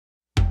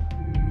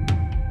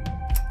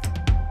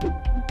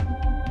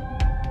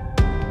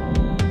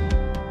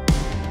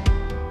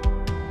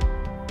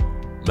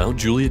Mount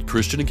Juliet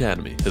Christian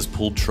Academy has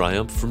pulled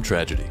triumph from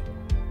tragedy.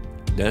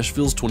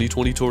 Nashville's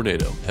 2020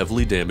 tornado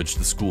heavily damaged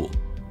the school,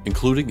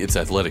 including its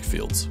athletic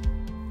fields.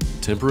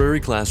 Temporary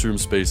classroom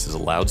spaces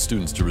allowed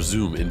students to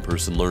resume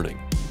in-person learning,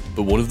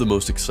 but one of the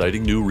most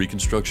exciting new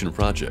reconstruction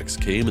projects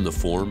came in the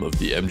form of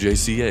the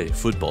MJCA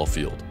football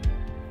field.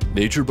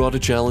 Nature brought a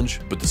challenge,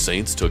 but the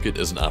Saints took it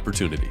as an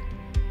opportunity.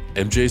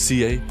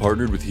 MJCA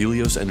partnered with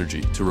Helios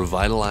Energy to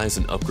revitalize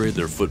and upgrade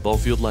their football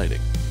field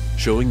lighting,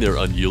 showing their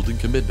unyielding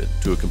commitment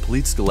to a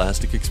complete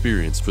scholastic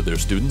experience for their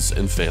students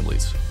and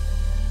families.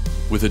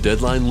 With a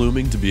deadline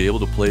looming to be able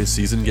to play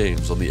season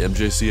games on the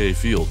MJCA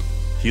field,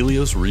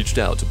 Helios reached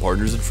out to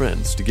partners and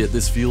friends to get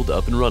this field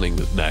up and running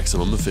with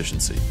maximum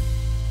efficiency.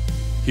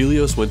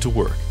 Helios went to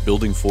work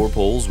building 4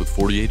 poles with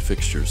 48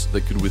 fixtures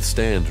that could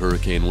withstand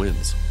hurricane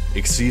winds,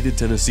 exceeded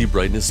Tennessee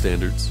brightness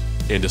standards,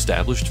 and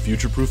established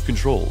future-proof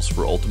controls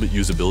for ultimate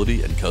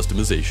usability and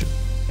customization.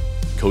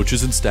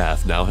 Coaches and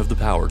staff now have the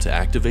power to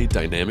activate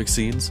dynamic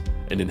scenes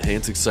and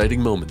enhance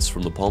exciting moments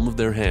from the palm of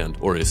their hand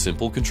or a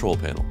simple control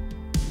panel.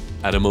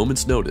 At a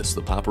moment's notice,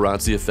 the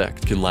paparazzi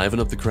effect can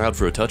liven up the crowd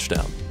for a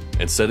touchdown,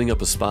 and setting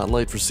up a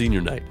spotlight for senior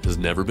night has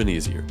never been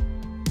easier.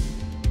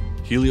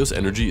 Helios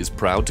Energy is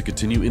proud to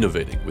continue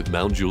innovating with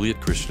Mount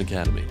Juliet Christian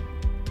Academy,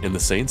 and the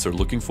Saints are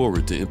looking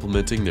forward to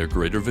implementing their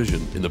greater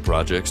vision in the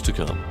projects to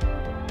come.